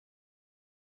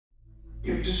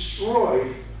You've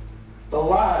destroyed the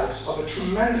lives of a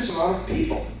tremendous amount of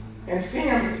people and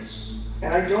families,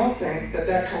 and I don't think that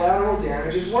that collateral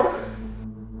damage is worth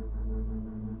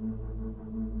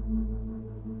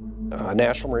it.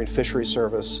 National Marine Fisheries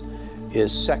Service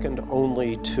is second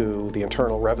only to the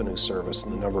Internal Revenue Service in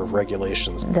the number of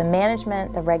regulations. The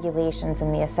management, the regulations,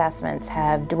 and the assessments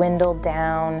have dwindled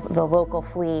down the local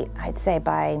fleet, I'd say,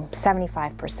 by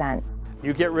 75%.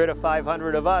 You get rid of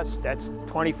 500 of us, that's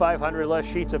 2,500 less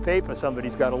sheets of paper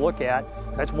somebody's got to look at.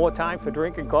 That's more time for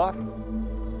drinking coffee.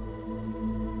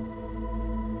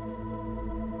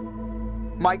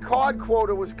 My cod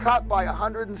quota was cut by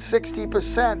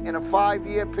 160% in a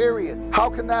 5-year period. How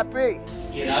can that be?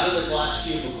 Get out of the glass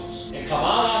cubicles and come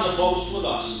out on the boats with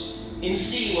us and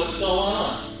see what's going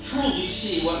on. Truly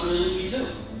see what really we do.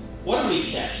 What do we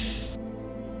catch?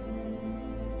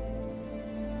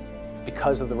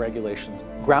 Because of the regulations,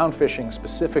 ground fishing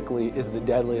specifically is the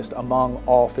deadliest among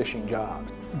all fishing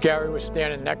jobs. Gary was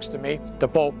standing next to me. The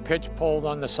boat pitch pulled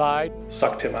on the side.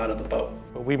 Sucked him out of the boat.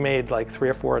 We made like 3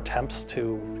 or 4 attempts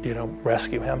to,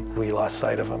 rescue him. We lost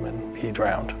sight of him and he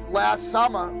drowned. Last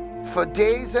summer, for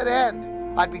days at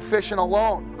end, I'd be fishing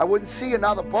alone. I wouldn't see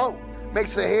another boat.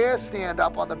 Makes the hair stand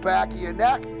up on the back of your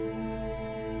neck.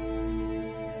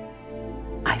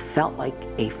 I felt like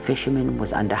a fisherman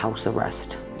was under house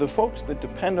arrest. The folks that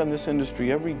depend on this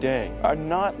industry every day are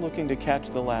not looking to catch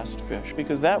the last fish,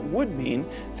 because that would mean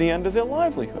the end of their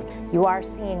livelihood. You are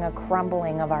seeing a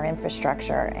crumbling of our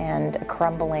infrastructure and a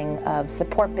crumbling of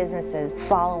support businesses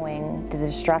following the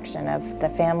destruction of the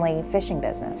family fishing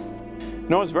business.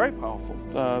 No, it's very powerful.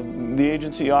 The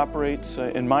agency operates,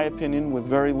 in my opinion, with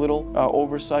very little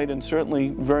oversight and certainly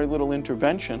very little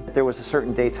intervention. There was a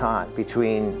certain détente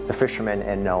between the fishermen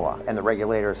and NOAA and the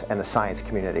regulators and the science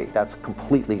community. That's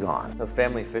completely gone. The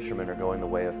family fishermen are going the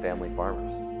way of family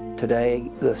farmers. Today,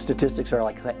 the statistics are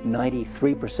like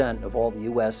 93% of all the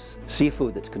U.S.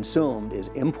 seafood that's consumed is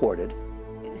imported.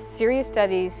 Serious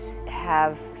studies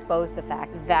have exposed the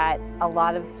fact that a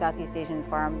lot of Southeast Asian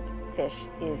farmed fish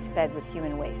is fed with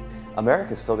human waste.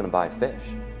 America's still going to buy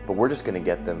fish, but we're just going to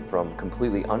get them from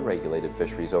completely unregulated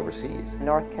fisheries overseas.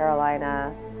 North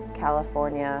Carolina,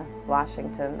 California,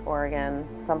 Washington, Oregon,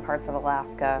 some parts of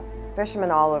Alaska.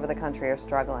 Fishermen all over the country are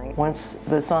struggling. Once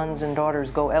the sons and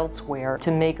daughters go elsewhere to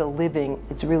make a living,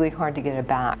 it's really hard to get it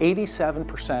back.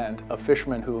 87% of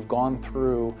fishermen who have gone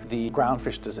through the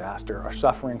groundfish disaster are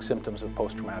suffering symptoms of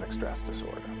post-traumatic stress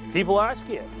disorder. People are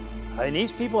scared. And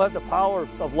these people have the power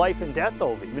of life and death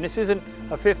over you. I mean, this isn't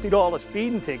a $50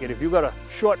 speeding ticket if you've got a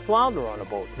short flounder on a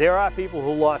boat. There are people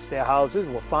who lost their houses,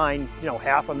 were fined,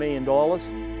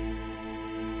 $500,000.